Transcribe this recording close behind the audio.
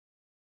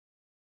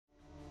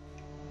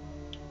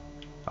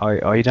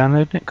Are you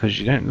downloading it? Because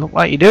you don't look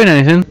like you're doing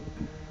anything.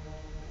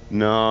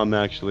 No, I'm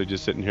actually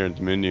just sitting here at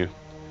the menu.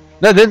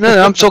 No,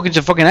 I'm talking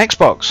to fucking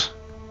Xbox.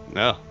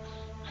 No.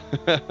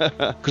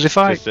 Because if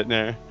I... Just sitting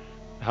there.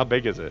 How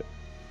big is it?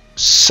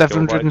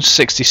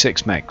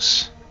 766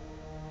 megs.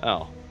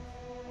 Oh.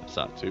 That's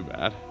not too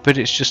bad. But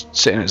it's just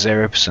sitting at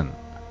 0%.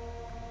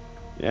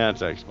 Yeah,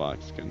 it's Xbox.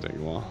 It's gonna take a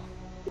while.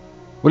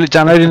 Will it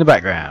download in the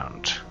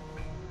background?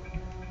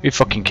 Who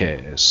fucking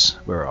cares?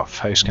 We're off.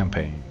 Host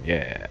campaign.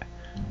 Yeah.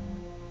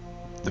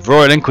 The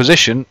Royal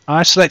Inquisition.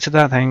 I selected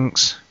that,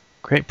 thanks.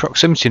 Create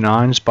proximity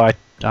lines by...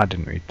 I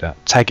didn't read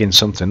that. Tag in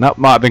something. That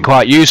might have been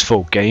quite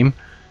useful, game.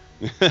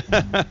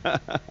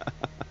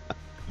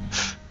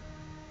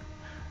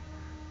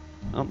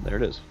 Oh, there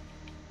it is.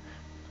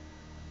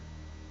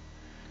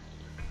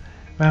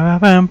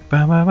 I'm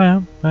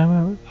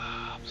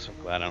so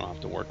glad I don't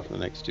have to work for the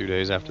next 2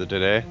 days after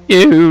today.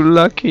 You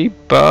lucky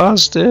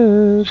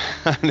bastard.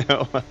 I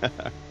know.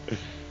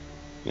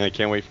 Yeah, I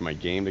can't wait for my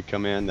game to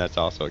come in. That's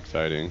also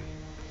exciting.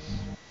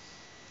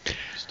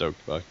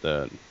 Stoked about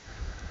that.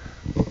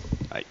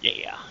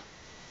 Yeah.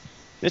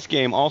 This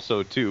game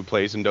also too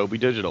plays in Dolby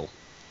Digital.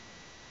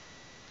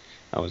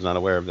 I was not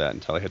aware of that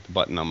until I hit the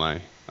button on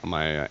my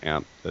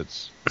amp.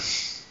 That's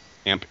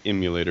amp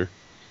emulator.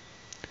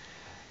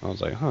 I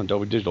was like, huh,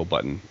 Dolby Digital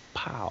button.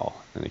 Pow.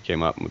 And it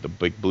came up with a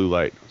big blue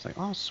light. I was like,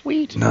 oh,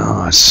 sweet.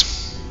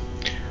 Nice.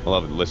 I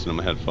love it. Listen to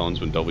my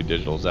headphones when Dolby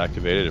Digital is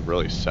activated. It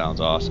really sounds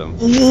awesome.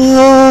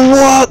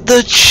 What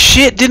the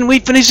shit? Didn't we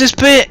finish this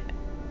bit?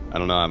 I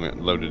don't know. I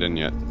haven't loaded in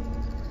yet.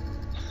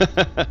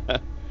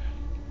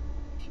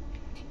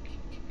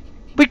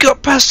 We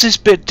got past this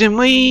bit, didn't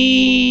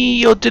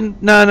we? Or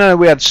didn't? No,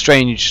 we had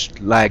strange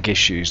lag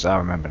issues. I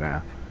remember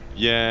now.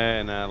 Yeah,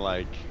 and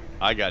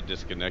I got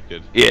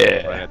disconnected.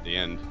 Yeah. Right at the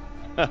end.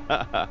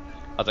 I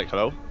was like,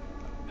 hello?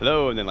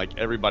 Hello? And then like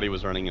everybody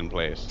was running in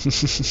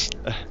place.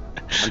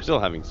 I'm still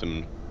having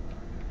some...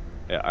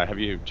 Yeah, have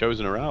you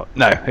chosen a route?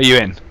 No, are you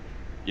in?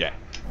 Yeah.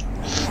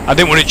 I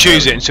didn't want to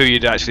choose it until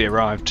you'd actually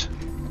arrived.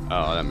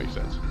 Oh, that makes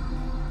sense.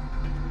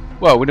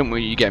 Well, we didn't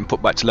want you getting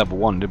put back to level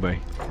 1, did we?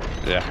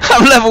 Yeah.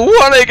 I'm level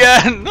 1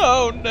 again!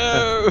 Oh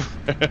no!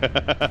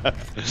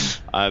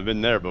 I've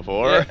been there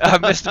before. Yeah, I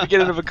missed the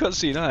beginning of a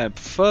cutscene. I am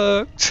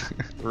fucked.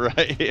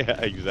 Right,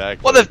 yeah,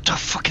 exactly. What the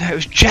fucking hell? It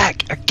was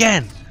Jack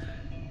again!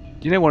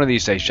 You know, one of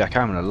these days, Jack,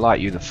 I'm gonna light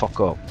you the fuck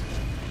up.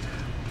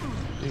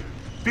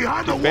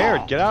 Behind the Bear,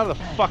 wall. get out of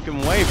the fucking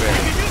way, Bear.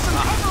 Can you use some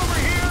cover over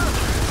here?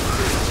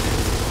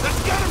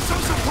 Let's get him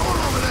some support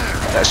over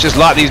there. Let's just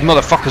light these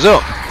motherfuckers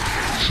up.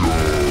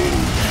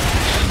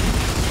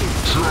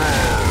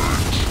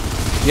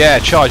 Yeah,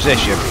 charge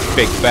this, you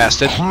big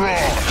bastard.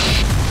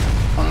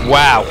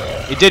 Wow,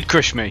 he did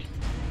crush me.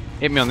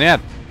 Hit me on the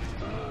head.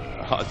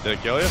 Did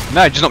it kill you?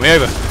 No, just knocked me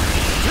over.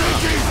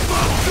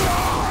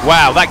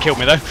 Wow, that killed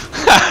me though.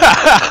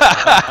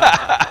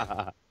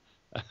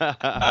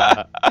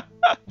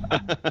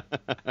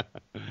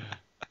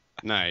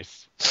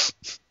 Nice.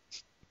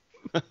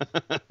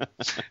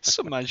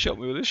 Some man shot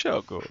me with a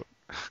shotgun.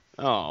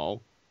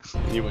 Oh,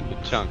 you went to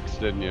chunks,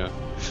 didn't you?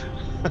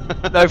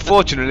 No,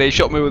 fortunately, he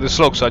shot me with a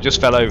slug, so I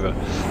just fell over.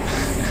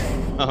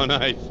 Oh,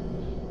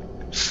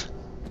 nice.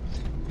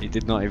 He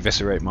did not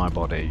eviscerate my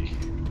body.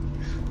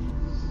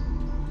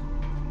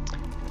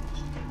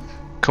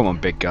 Come on,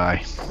 big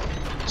guy.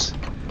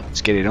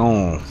 Let's get it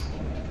on.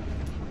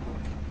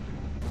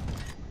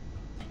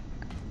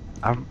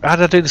 How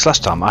did I do this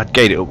last time? I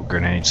gate it up with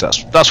grenades.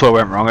 That's where I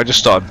went wrong. I just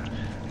started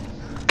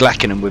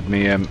glacking them with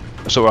me.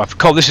 So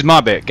Cole, this is my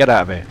bit. Get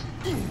out of here.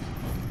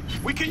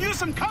 We can use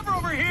some cover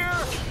over here.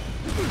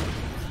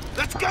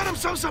 Let's get him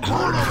some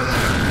support over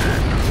there.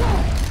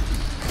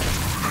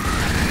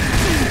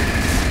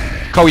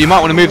 Cole, you might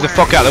want to move the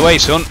fuck out of the way,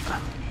 son.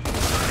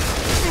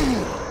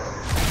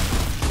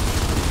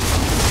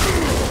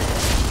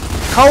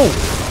 Cole!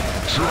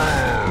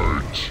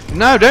 Charge.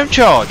 No, don't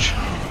charge.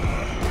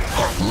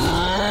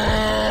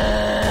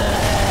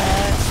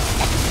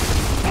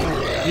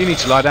 You need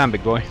to lie down,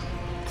 big boy.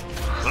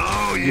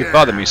 Oh, yeah. You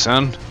bother me,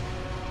 son.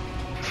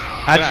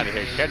 Get out of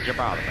here, get your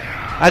bother.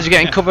 How'd you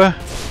get in cover?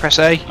 Press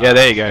A. Yeah,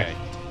 there you go.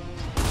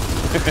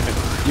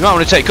 You might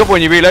want to take cover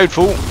when you reload,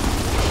 fool.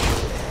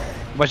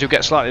 Otherwise you'll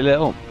get slightly lit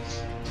up.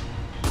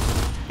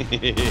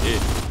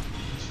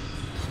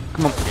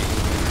 Come on.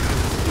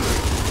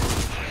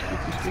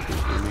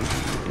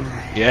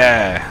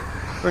 Yeah.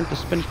 Burnt the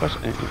spin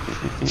button.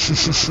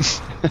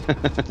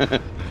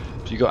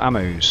 You got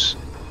ammos.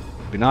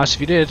 Be nice if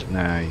you did.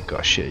 No, you got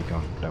a shitty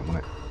gun. Don't want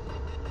it.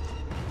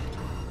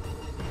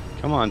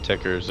 Come on,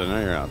 tickers. I know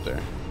you're out there.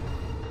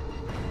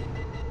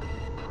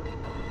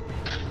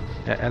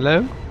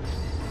 Hello?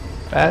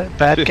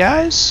 Bad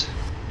guys?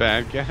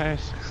 Bad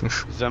guys?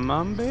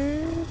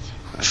 Zombies?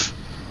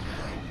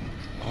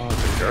 Oh,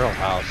 the girl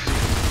house.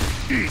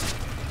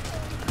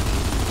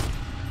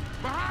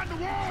 Behind the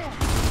wall.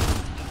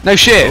 No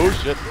shit! Oh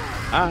shit.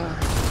 Ah.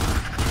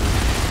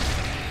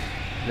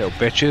 Little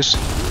bitches.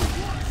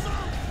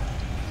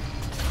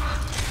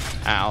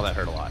 Ow, that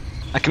hurt a lot.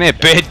 I can hear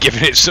Beard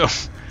giving it some.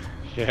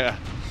 Yeah.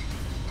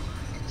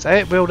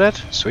 Say it, we're all dead.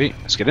 Sweet,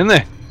 let's get in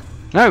there.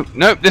 No,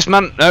 no, this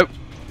man, no.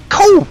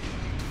 Cole!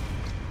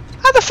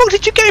 How the fuck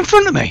did you get in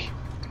front of me?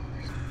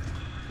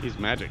 He's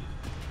magic.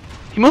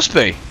 He must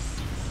be.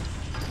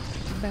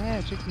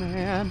 Magic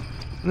man.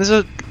 And there's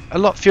a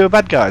lot fewer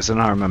bad guys than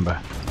I remember.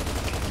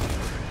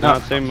 No,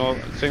 same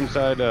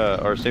side,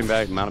 or same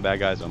amount of bad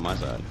guys on my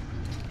side.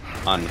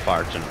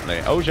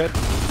 Unfortunately. Oh shit.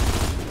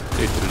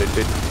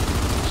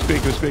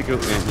 Squeak.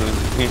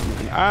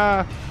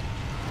 Ah.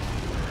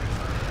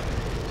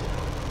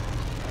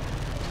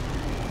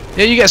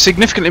 Yeah, you get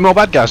significantly more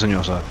bad guys on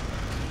your side.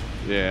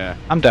 Yeah.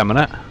 I'm down on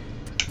it.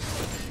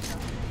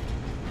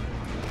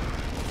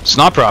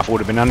 Sniper rifle would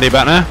have been handy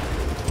about now.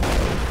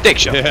 Dick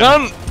shot. Yeah.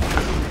 Done.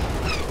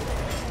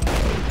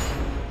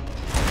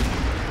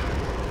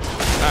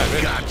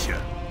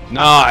 Gotcha.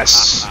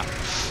 Nice.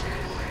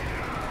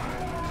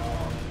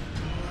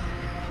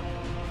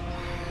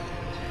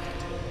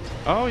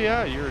 Oh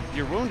yeah,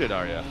 you're wounded,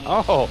 are you?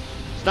 Oh,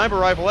 sniper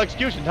rifle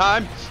execution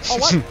time. Oh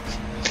what?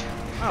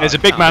 There's a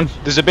big man.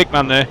 There's a big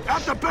man there.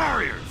 At the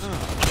barriers.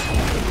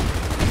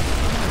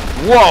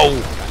 Whoa!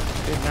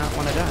 Did not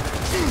want to die.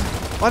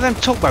 Why them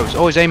tugboats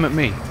always aim at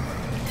me?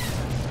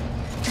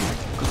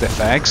 Because they're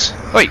fags.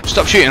 Wait,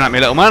 stop shooting at me,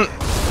 little man.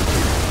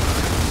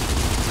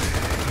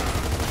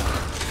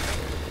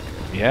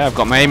 Yeah, I've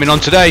got my aiming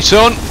on today,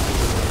 son.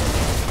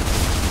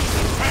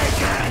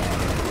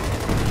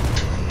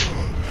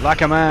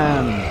 Like a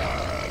man.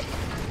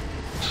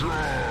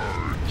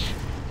 Charge.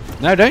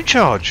 No, don't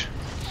charge.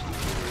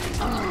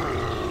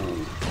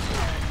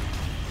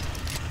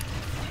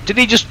 Did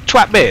he just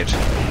twat Beard?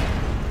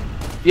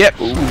 Yep.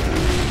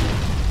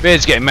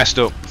 Beard's getting messed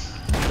up.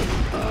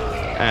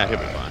 Ah, he'll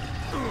be fine.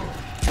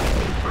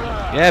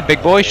 Yeah,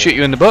 big boy, shoot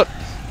you in the butt.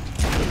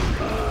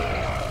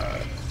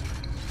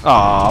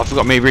 Oh, I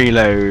forgot me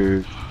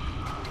reload.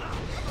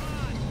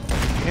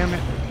 Damn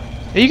it.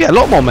 You get a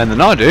lot more men than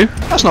I do.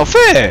 That's not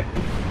fair.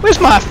 Where's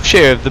my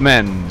share of the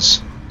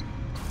men's?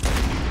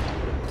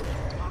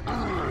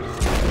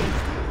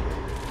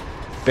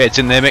 Beard's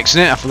in there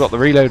mixing it. I forgot the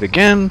reload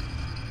again.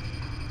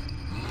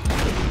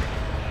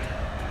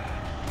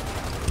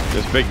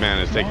 This big man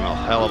is taking a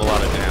hell of a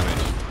lot of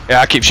damage.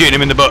 Yeah, I keep shooting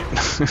him in the butt.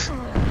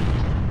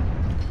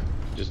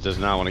 Just does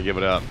not want to give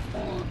it up.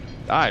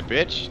 Die,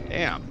 bitch.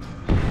 Damn.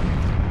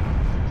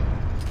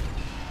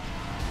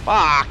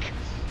 Fuck.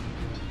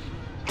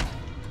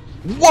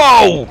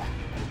 Whoa!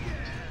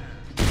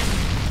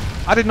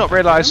 I did not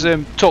realise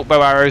talk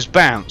bow arrows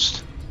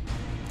bounced.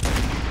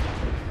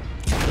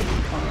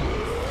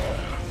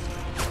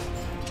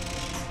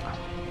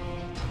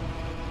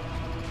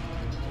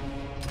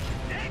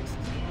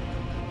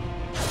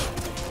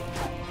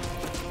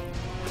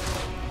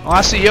 Oh,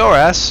 I see your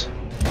ass.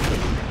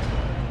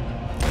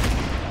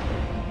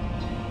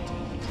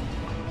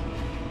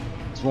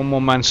 There's one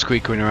more man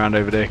squeaking around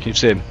over there. Can you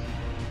see him?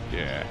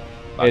 Yeah.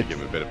 About to give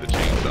him a bit of the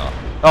chainsaw.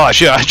 Oh,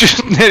 shit, I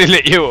just nearly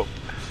lit you up.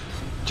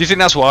 Do you think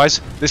that's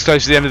wise? This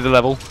close to the end of the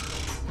level?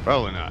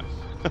 Probably not.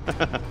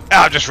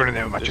 I'm just running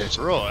there with my chainsaw.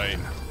 Destroy.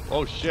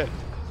 Oh shit.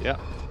 Yeah.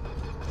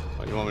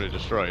 Oh, you want me to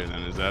destroy it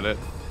then? Is that it?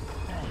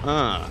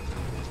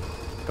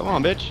 Come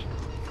on, bitch.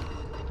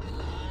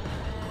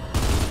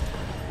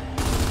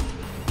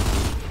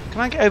 Can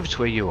I get over to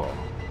where you are?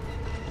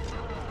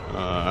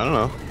 I don't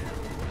know.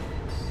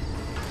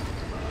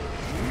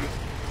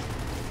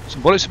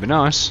 Some bullets would be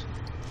nice.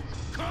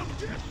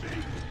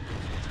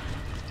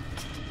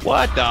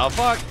 What the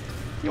fuck?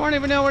 You weren't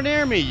even nowhere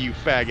near me, you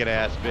faggot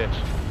ass bitch.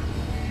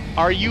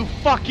 Are you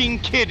fucking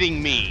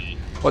kidding me?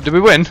 What, did we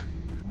win?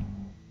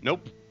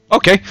 Nope.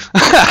 Okay.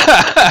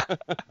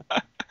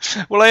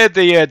 Well, I had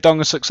the dong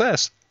of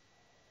success.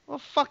 Well,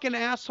 fucking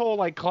asshole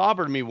like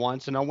clobbered me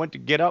once and I went to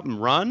get up and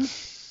run.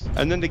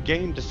 And then the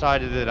game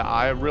decided that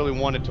I really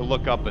wanted to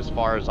look up as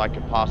far as I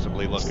could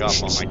possibly look up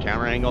on my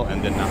camera angle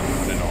and then not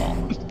run at all.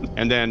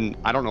 And then,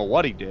 I don't know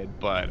what he did,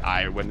 but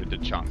I went into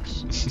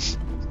chunks.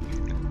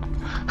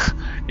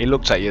 He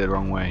looked at you the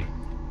wrong way.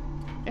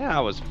 Yeah,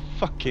 I was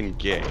fucking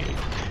gay.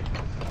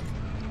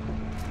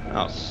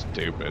 Oh,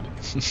 stupid.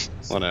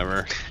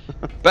 Whatever.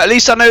 But at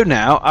least I know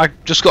now, I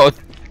just got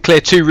to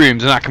clear 2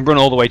 rooms and I can run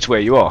all the way to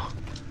where you are.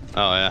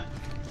 Oh, yeah.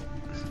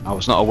 I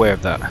was not aware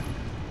of that.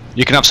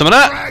 You can have some of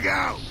that, Drag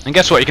out. and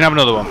guess what, you can have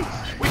another one.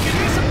 We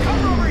can use some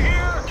cover over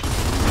here.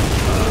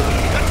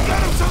 Let's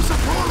get him some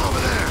support over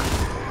there.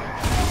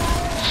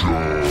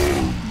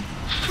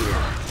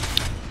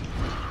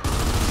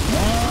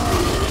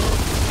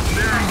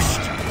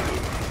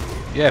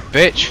 Next. Yeah,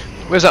 bitch.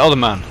 Where's that other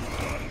man?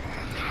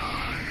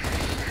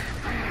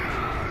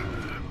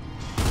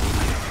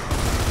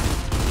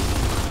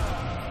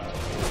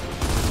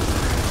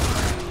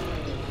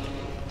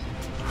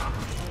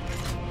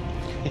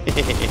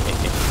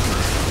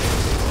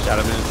 Shot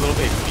him in his little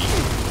baby feet.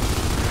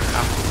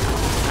 Ow.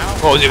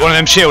 Ow. What was it, one of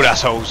them shield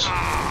assholes?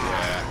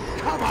 Yeah.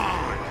 Come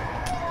on.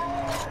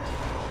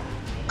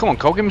 Come on,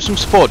 Cole, give me some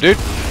support, dude.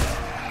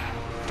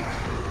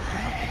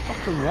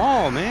 Fucking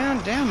wall,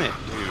 man. Damn it,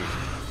 dude.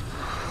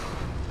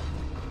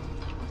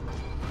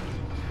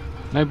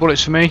 No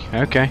bullets for me?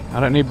 Okay, I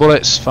don't need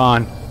bullets,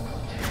 fine.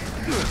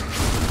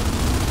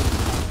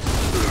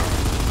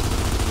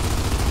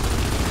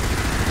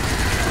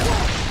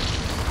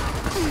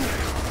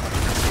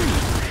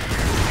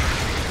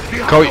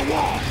 Go. I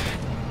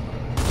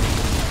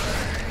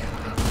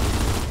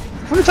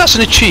wonder if that's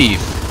an achieve.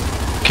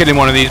 Killing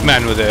one of these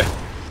men with a.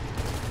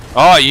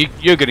 Oh,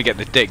 you're gonna get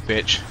the dick,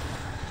 bitch.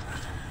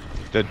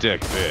 The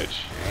dick,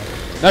 bitch.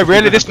 No,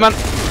 really, this man.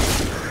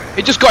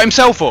 He just got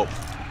himself up.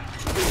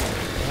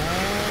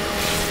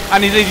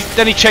 And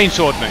then he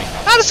chainsawed me.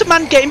 How does a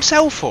man get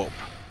himself up?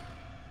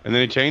 And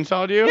then he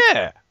chainsawed you?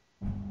 Yeah.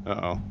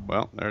 Uh-oh.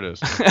 Well, there it is.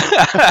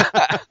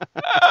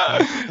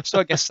 So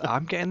I guess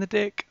I'm getting the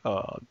dick.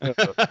 Oh no.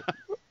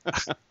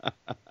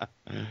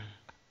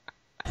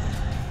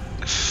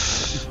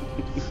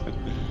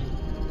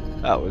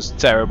 That was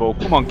terrible.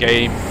 Come on,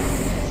 game.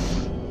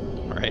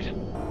 Right.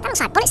 That looks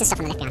like bullets and stuff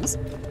on the left behind us.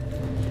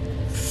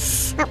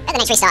 Well, at the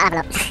next restart, I'll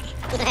have a look.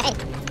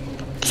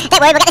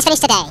 Don't worry, we'll get this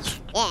finished today.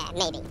 Yeah,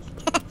 maybe.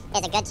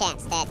 There's a good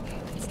chance that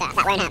stuff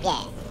that won't happen,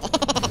 yeah.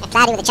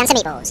 Cloudy with a chance of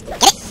meatballs.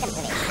 Get it?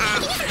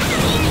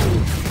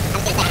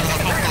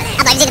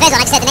 I'm not using the first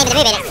one, I just heard the name of the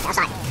movie in it. I was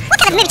like, what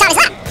kind of movie title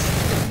is that?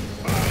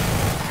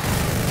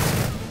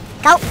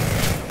 Go.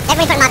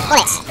 Never in front of my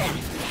bullets.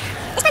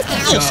 This man's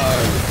huge.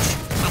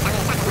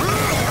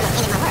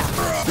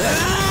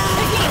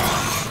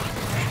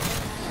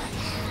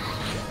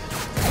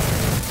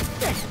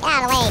 Get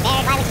out of the way,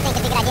 Baird. Why would you think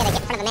it'd be a good idea to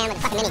get in front of a man with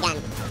a fucking minigun?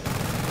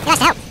 He likes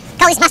to help.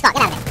 Cole, this is my spot.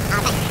 Get out of there.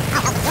 Oh, thanks.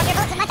 I'll help absorb your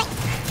bullets in my face.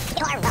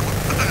 You are welcome.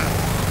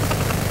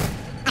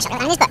 I shall go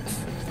down his butt.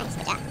 Thanks,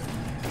 good job.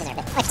 You deserve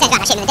it. Oh, if you turn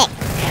around, I'll shoot him in the dick.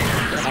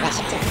 You deserve that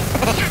shit, too.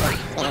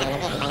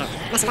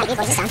 Messing about you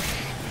boys this time.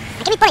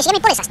 Hey, give me bullets. You give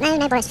me bullets.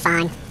 No bullets.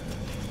 Fine.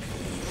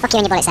 Fuck you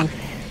and your bullets, then.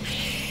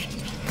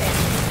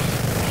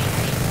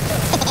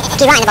 Fuck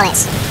you right in the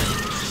bullets.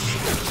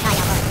 Oh,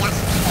 your bullets, yeah.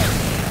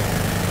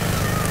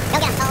 Go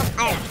get him, Cole.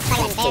 Or, plug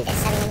it in there, because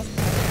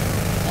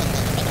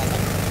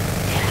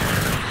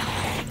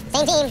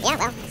same team, yeah,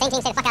 well, same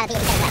team say the fuck out of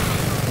people instead of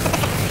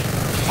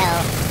so,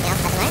 you know,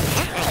 lesson learned,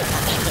 yeah, alright.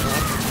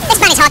 This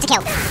man is hard to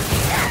kill.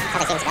 That's how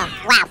they seem to go.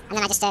 Wow, and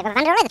then I just ran all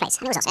over the place,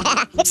 and it was awesome.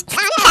 Oops. Oh,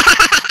 no!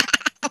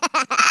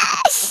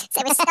 So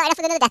we started off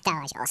with another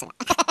Death-targe, awesome.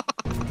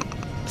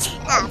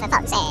 Oh, for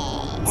fuck's sake.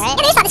 Right?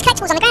 Yeah, there's like this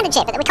collectibles on the ground and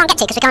shit, but we can't get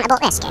to because we can't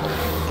abort this game.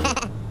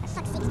 For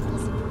fuck's sake,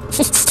 please.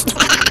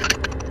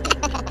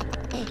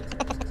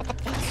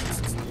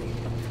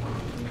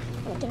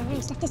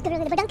 Just go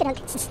over the badunk-a-dunk.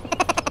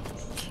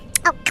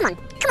 Oh, come on,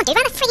 dude,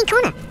 round a freaking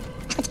corner.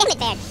 Damn it,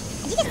 Baird.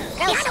 Did you just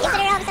throw a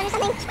Jupiter all of a sudden or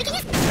something? We can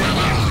just...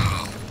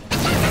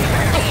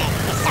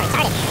 Sorry,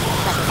 retarded.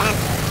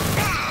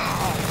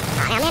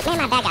 Oh, man,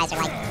 my bad guys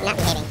are, like, not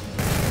behaving.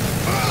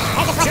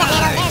 They're just let that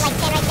man over there, like,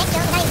 stand right next to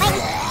him without even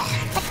fighting.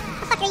 What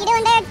the fuck are you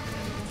doing, Baird?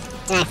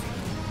 No,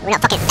 we're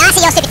not fucking... I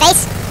see your stupid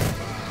face!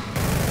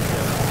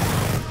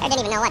 I didn't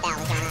even know what the hell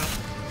was going on.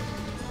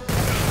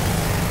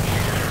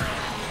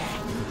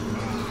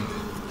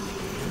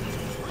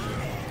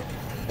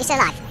 You still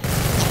alive?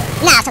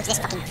 No, I'll talk to this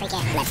fucking freak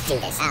here. Let's do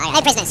this. Alright,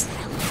 no prisoners.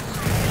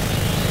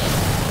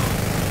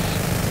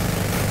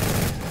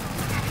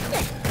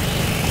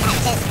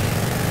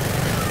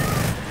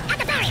 At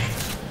the barrier.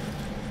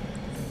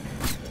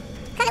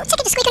 That little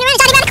chicken just squeaking around,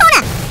 he's hiding around the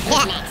corner.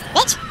 Yeah,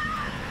 bitch.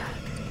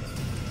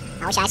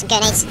 I wish I had some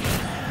grenades.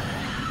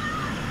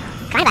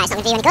 Coronavirus not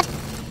gonna do you any good.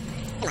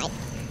 It might.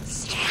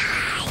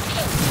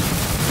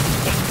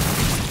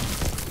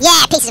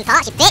 Yeah, pieces and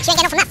parts, you bitch. You ain't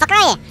getting off from that fucker,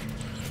 are you?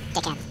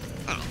 Dickhead.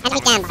 Hands me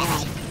down, by the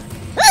way.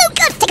 Woo,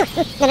 good! Tickle!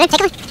 No,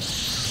 tickle!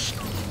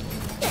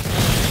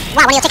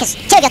 Wow, one of your tickers,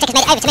 two of your tickers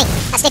made it over to me.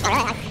 That's stiff,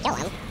 alright, I kill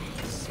them.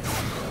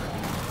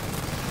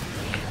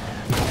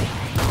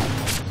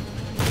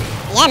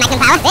 Yeah, magnum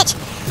power, bitch!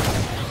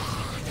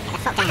 Get the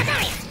fuck down.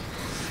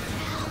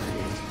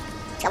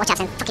 Just gotta watch out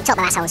for them fucking talk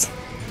about assholes.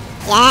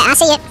 Yeah, I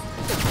see it.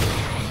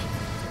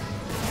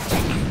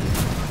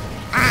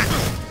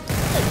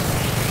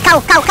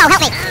 Cole, help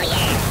me! Oh,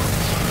 yeah.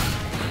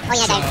 Oh,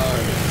 yeah, dude.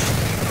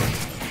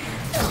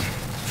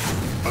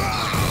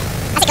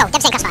 Go,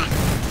 devastating crossfire.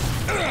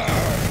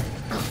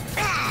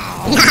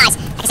 Nice! I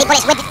can see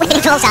bullets whipping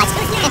into all sides.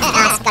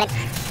 Nice, got him.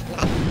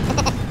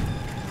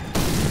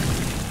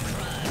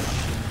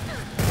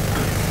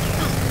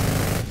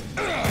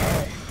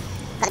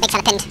 Got the big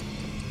fella pinned.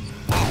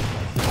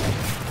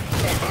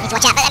 Need to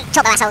watch out for them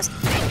turbo assholes.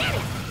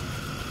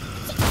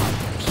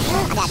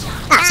 I'm dead.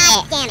 Oh,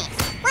 shit. Damn it.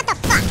 What the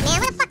fuck, man?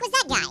 Where the fuck was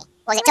that guy?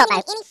 Or was it turbo?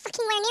 He wasn't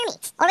anywhere near me.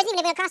 Or was he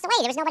even across the way?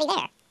 There was nobody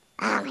there.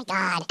 Oh my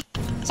god.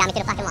 Shot me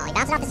through the fucking wall. He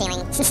bounced off the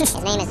ceiling. His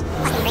name is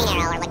fucking Green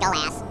Arrow or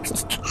Legolas.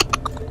 God.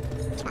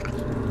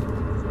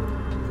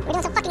 We're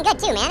doing so fucking good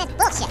too, man. It's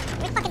bullshit.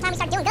 Every fucking time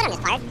we start doing good on this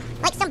part,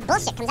 like some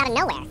bullshit comes out of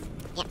nowhere.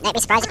 Yeah, don't be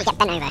surprised if we get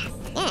bent over.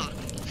 Yeah.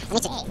 I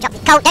need to drop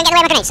the coat. Don't get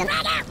away with grenades, son.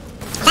 Tag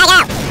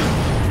out.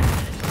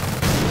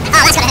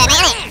 Oh, that's gonna hurt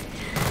me, isn't it?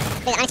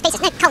 Look at his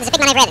pieces. No, Cole, there's a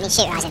big man over here that needs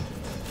shooter eyes in.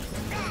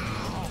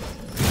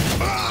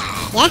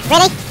 Yeah,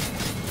 really?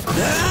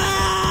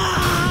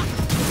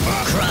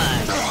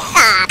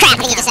 Ah, crap,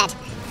 what did you just said?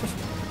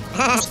 He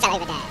fell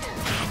over there.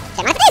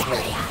 Get him for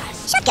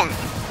this! Shotgun!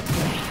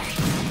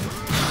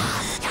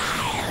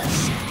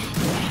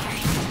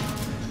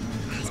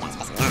 This guy's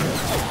pissing me off.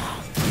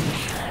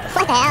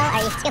 What the hell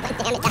are you doing,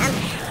 damn it, Dom?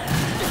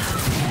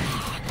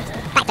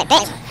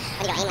 bitch!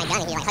 When you go aim my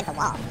gun and you like hug the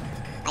wall.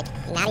 Like,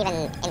 not even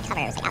in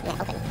cover, it was like out in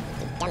the open.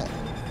 You dummy.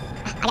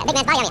 I got a big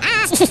man's body on me.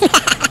 Ah!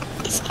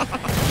 He's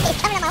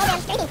coming on my whole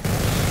damn screen.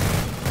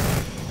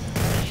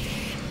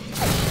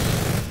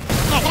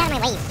 Here, get out of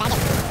my way, you faggot.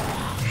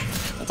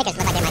 The tickers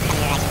look like they might come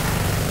in your direction.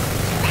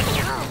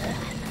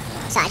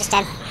 So I just,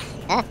 shot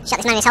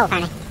this man in his hole,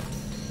 apparently.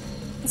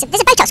 There's a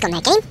Botox gun in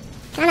that game.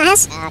 Can I not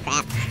house? Oh,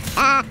 crap.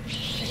 Ouch.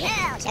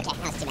 Okay,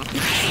 no, it's too bad.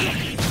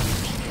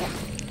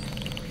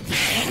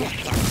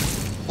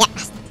 Yeah.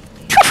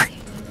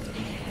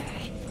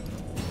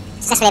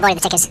 Successfully avoided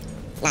the tickers.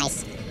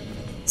 Nice.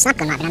 Snap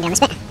gun might be handy on this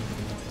bit.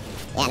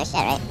 Yeah, no shit,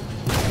 right?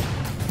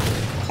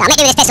 So I'll make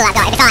do with this pistol I've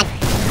got, it'll be fine.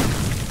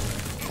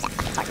 Where's that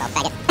fucking torch ball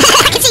faggot?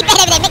 I can see Ben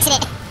over there mixing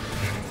it.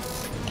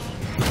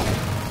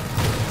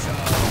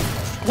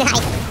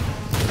 Nice.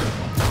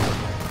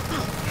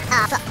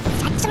 Oh, fuck.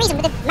 For some reason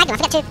with the magnum I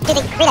forgot to do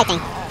the reload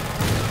thing.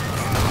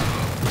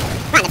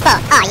 Right in the butt.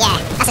 Oh yeah,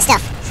 that's the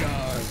stuff.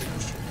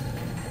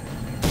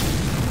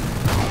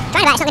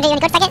 Trying about it's not gonna do you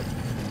any good, faggot.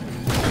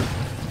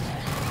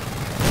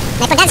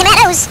 No fun dancing without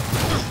those.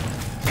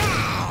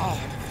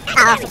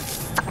 Oh,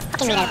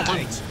 fucking reload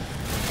again.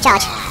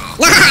 Charge.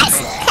 Nice!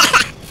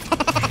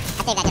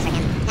 I think that did for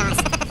him. Nice.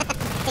 I think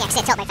I can see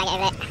a top by faggot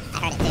over it. I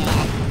heard it too,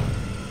 yeah.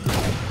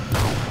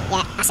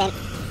 Yeah, that's him.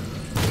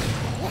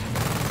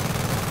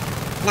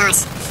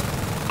 Nice.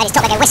 I just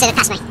top by go whistling it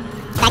past me.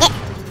 Faggot.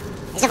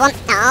 There's another one.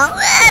 Oh,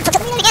 fuck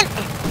up the reload again.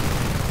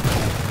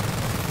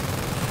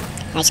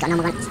 No, he's got a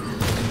normal one.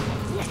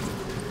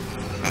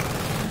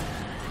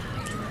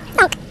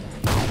 Bonk.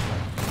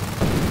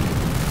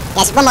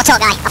 Yes, one more talk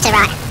guy, off to the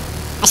right.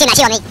 I assume that's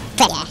you on the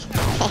clear, yeah.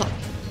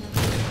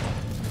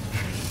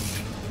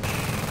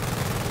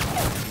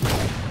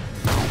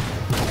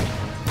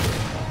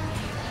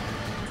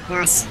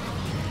 Nice.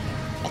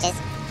 Bitches.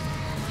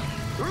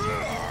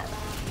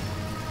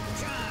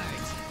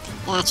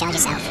 Yeah, charge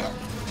yourself.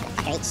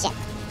 Fucker, eat shit.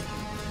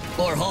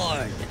 Or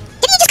hard.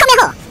 Did you just call me a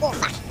whore? Oh,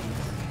 fuck.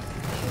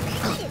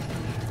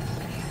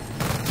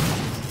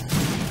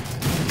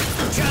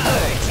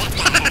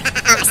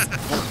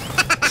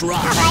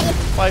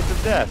 Fight to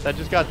death. I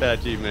just got that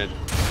achievement.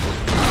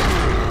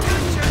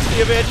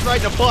 See a bitch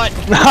right in the butt.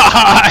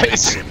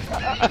 Nice!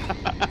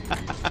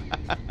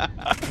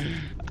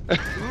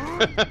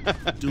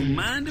 Don't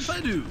mind if I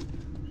do.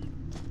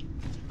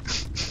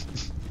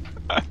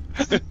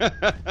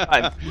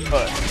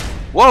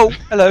 Whoa!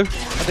 Hello!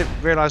 I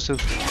didn't realise there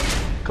was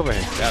cover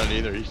here. I didn't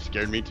either. He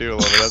scared me too a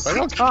little bit. I was like,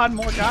 oh god,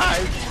 more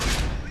guys.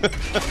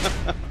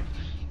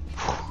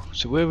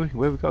 So where we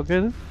gotta go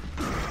then?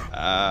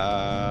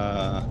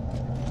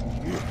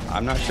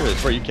 I'm not sure.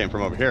 That's where you came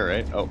from over here,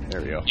 right? Oh,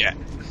 there we go. Yeah.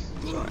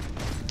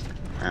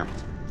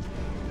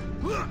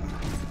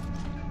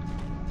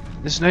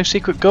 There's no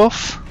secret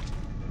gulf?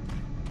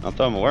 Not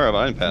that I'm aware of.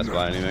 I didn't pass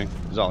by anything.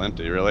 It's all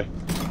empty, really.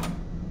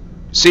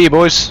 See you,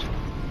 boys.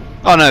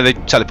 Oh no, they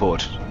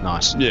teleported.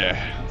 Nice. Yeah.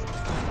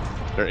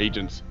 They're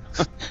agents.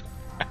 Of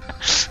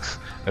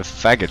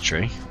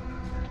faggotry.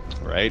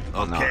 Right?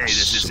 Okay, Nice.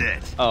 this is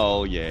it.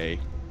 Oh, yay.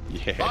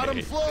 Yay.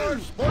 Bottom floor,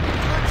 sporting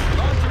goods,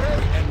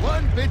 lingerie, and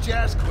one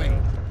bitch-ass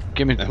queen.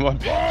 Give me. And one.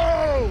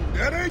 Whoa!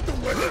 That ain't the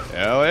winner.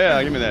 Hell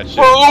yeah, give me that shit.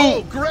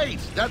 Oh, great!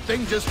 That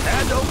thing just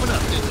had to open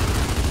up, didn't it?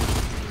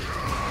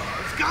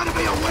 It's gotta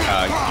be a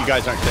winner. You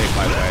guys aren't safe,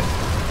 by the way.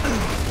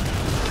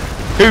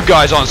 Who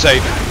guys aren't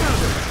safe?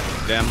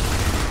 Them.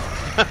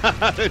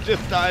 They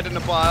just died in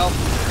the pile.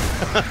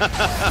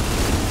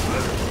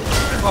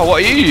 Oh,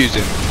 what are you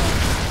using?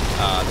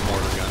 The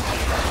mortar gun.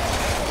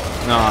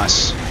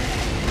 Nice.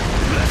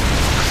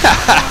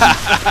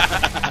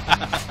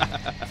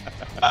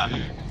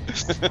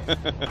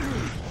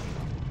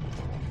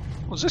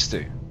 What's this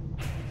do?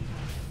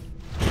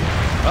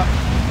 Oh.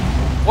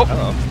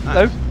 Hello.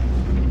 Hello.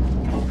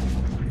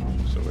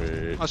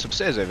 Sweet. Oh, some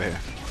stairs over here.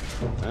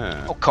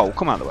 Ah. Oh, Cole,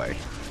 come out of the way.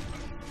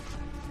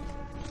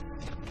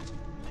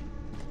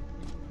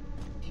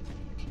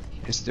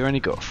 Is there any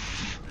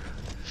guff?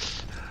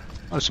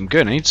 Oh, some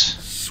grenades.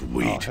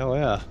 Sweet. Oh, hell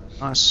yeah.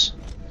 Nice.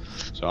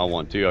 So I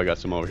want two. I got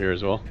some over here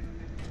as well.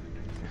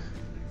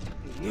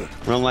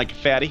 Run like a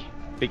fatty.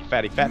 Big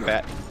fatty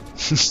fat.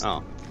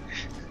 Oh.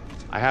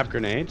 I have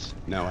grenades?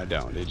 No, I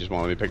don't. They just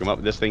won't let me pick them up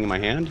with this thing in my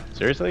hand?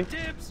 Seriously?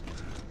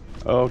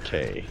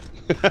 Okay.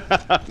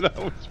 That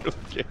was really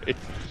gay.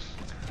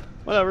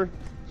 Whatever.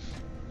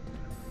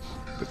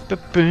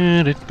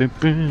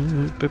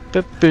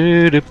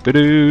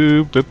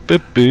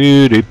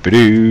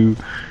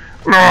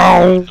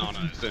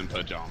 Bananas in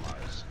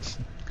pajamas.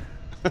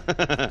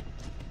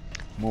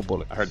 More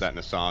bullets. I heard that in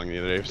a song the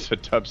other day. It was a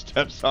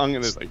dubstep song,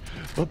 and it's like,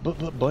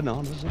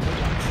 bananas in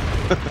pajamas.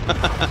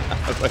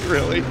 I was like,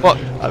 really? What? I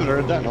haven't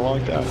heard that in a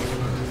long time.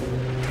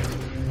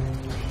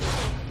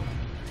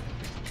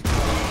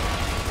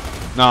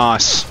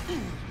 Nice.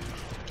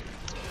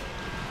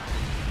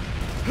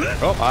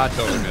 Oh, I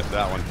totally missed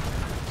that one.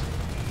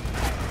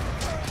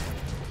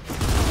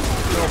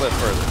 A little bit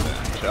further then,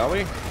 shall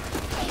we?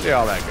 See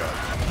how that goes.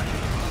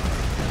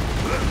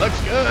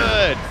 Looks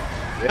good!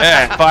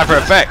 Yeah, fire for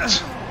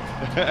effect.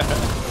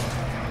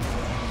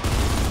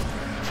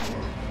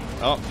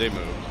 Oh, they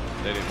moved.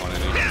 They didn't want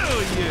any.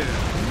 Hell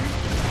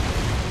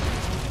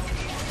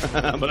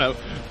yeah! But I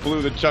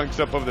blew the chunks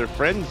up of their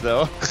friends,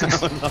 though.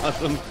 That was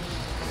awesome.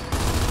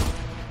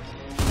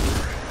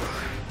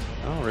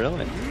 Oh,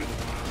 really?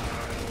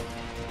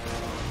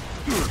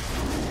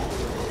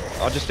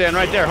 I'll just stand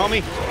right there,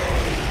 homie.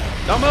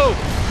 Don't move.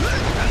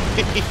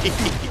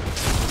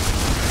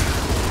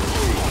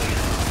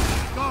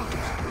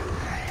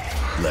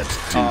 Let's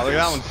do Oh, look at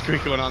that one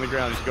squeaking on the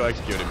ground. Just go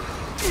execute him.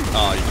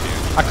 Oh, you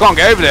can't. I can't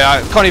get over there.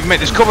 I can't even make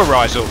this cover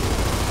rise up.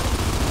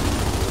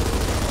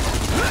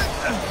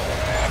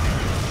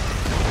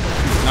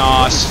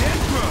 Nice.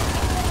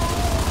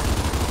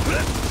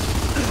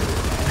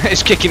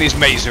 He's kicking his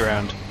mates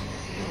around.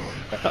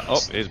 Oh,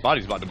 his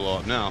body's about to blow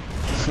up now.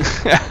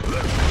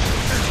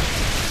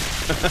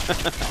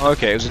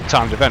 Okay, it was a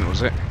timed event,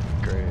 was it?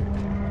 Great.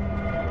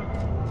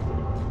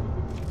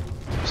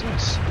 What's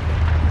this? I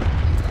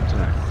don't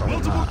know. Probably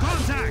multiple not.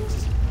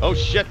 contacts. Oh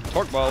shit,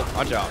 torque bow.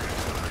 Watch out.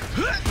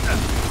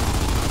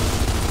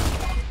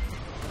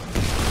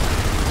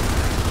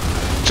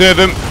 Two of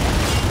them.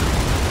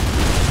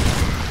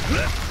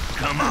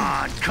 Come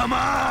on, come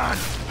on.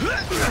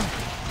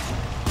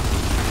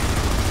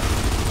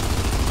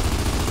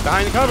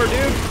 Behind the cover,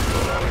 dude.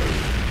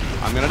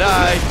 I'm gonna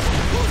die.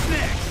 Who's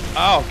next?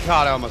 Oh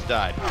god, I almost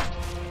died.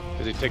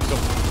 Because it takes so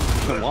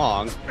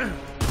long.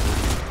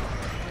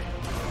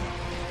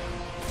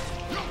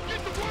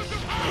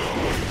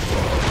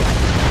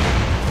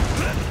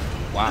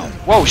 Wow.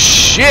 Whoa,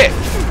 shit!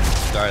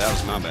 Sorry, that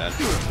was not bad.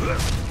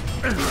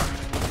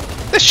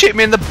 They shit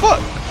me in the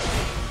butt.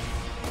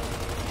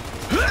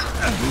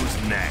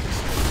 Who's next?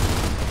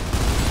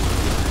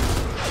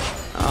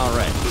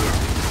 Alright.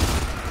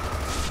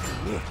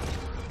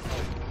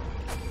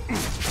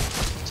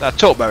 Is that a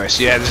torque bow?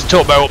 Yeah, there's a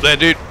torque bow up there,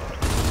 dude.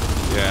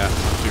 Yeah, I'm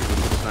shooting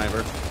with the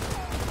sniper.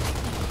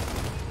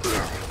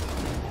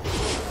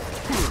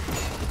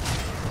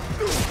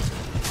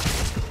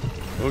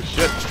 Oh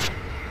shit.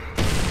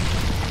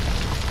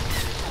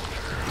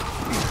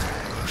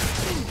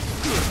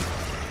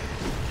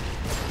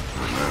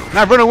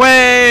 Now run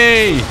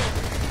away!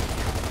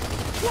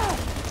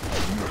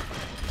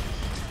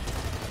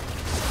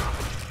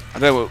 I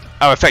don't know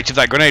how effective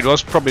that grenade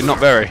was. Probably not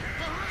very.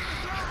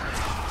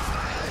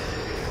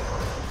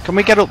 Can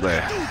we get up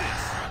there?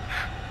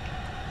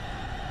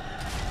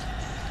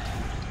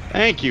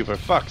 Thank you, for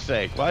fuck's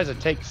sake. Why does it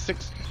take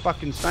 6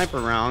 fucking sniper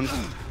rounds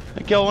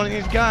to kill one of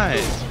these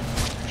guys?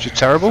 Is it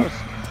terrible?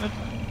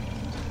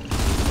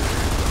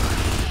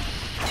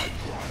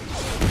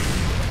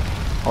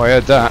 Oh, I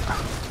heard that.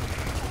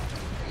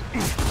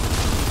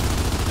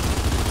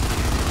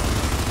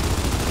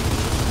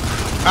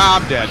 Ah,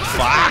 I'm dead.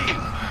 Fuck!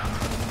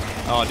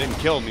 Oh, it didn't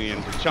kill me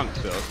into chunks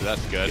though, so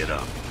that's good. Get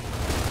up.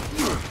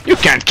 You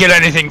can't kill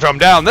anything from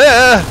down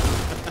there!